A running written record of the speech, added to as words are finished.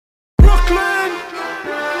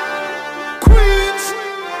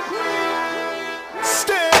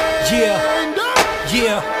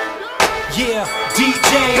Yeah,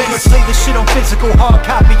 DJ. Better slay the shit on physical, hard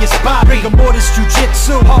copy your spot. Rigor mortis,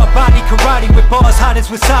 jujitsu, hard body karate with bars hot as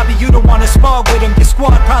wasabi. You don't wanna spar with him, your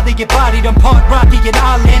squad probably get bodied. I'm part Rocky and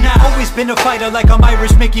Ali. And I've always been a fighter like I'm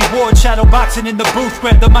Irish Mickey Ward. Shadow boxing in the booth,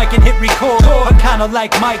 grab the mic and hit record. I'm kinda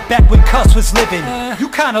like Mike back when Cuss was living. You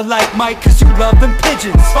kinda like Mike cause you love them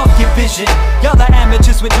pigeons. Fuck your vision, y'all are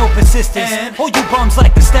amateurs with no persistence. All you bums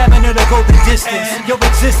like the stamina to go the distance. Your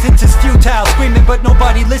existence is futile, screaming but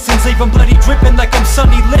nobody listens. Leave them bloody dripping like I'm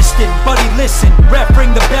Sonny Liston. Buddy listen, ref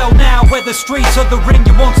ring the bell now. Whether streets or the ring,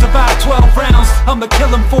 you won't survive 12 rounds. I'ma kill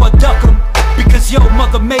him for a duck 'em, because yo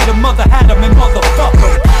mother made him, mother had him, and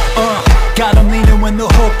motherfucker. Got him leaning when the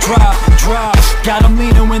hook drop. Got him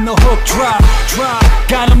leaning when the hook drop.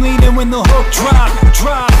 Got him leaning when the hook drop.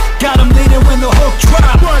 Got him leaning when the hook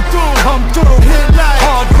drop. Come through, hit like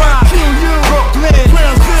hard rock.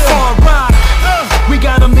 Brooklyn, far rock. We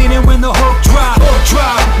got him leaning when the hook drop.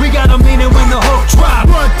 We got him leaning when the hook drop.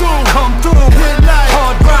 Come through, hit like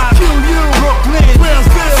hard rock. Brooklyn,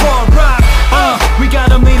 far rock. We got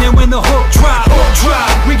him leaning when the hook drop.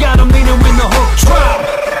 We got him leaning when the hook drop.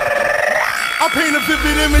 I paint a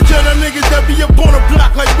vivid image of the niggas that be up on the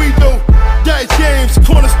block like we do. Dice games,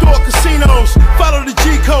 corner store, casinos. Follow the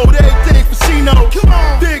G code, everything casino.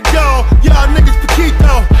 Big dog, y'all niggas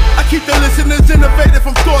Paquito. I keep the listeners innovative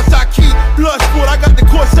from thoughts I keep. Blood sport, I got the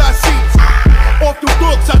courtside seats. Off the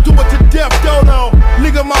books, I do it to death, dodo.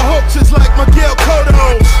 Nigga, my hooks is like Miguel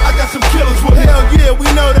Cotto. I got some killers, well hell yeah, we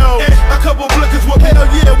know those. A couple blickers, well hell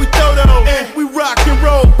yeah, we throw those. We rock and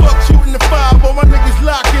roll, fuck shooting the 5, all my niggas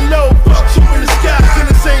lock and low. Fuck shooting the skies, and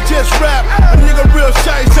this ain't just rap. A nigga real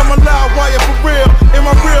shice, I'm a live wire for real. In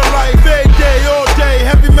my real life, every day, all day.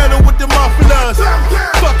 Heavy metal with the mufflers.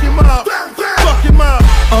 Fuck him up, fuck him up.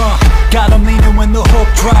 Got him leaning when the hook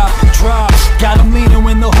drop. Got him leaning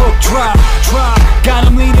when the hook drop. Got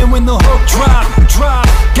him leaning when the hook drop.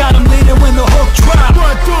 Got him leaning when the hook drop.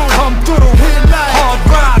 Come through,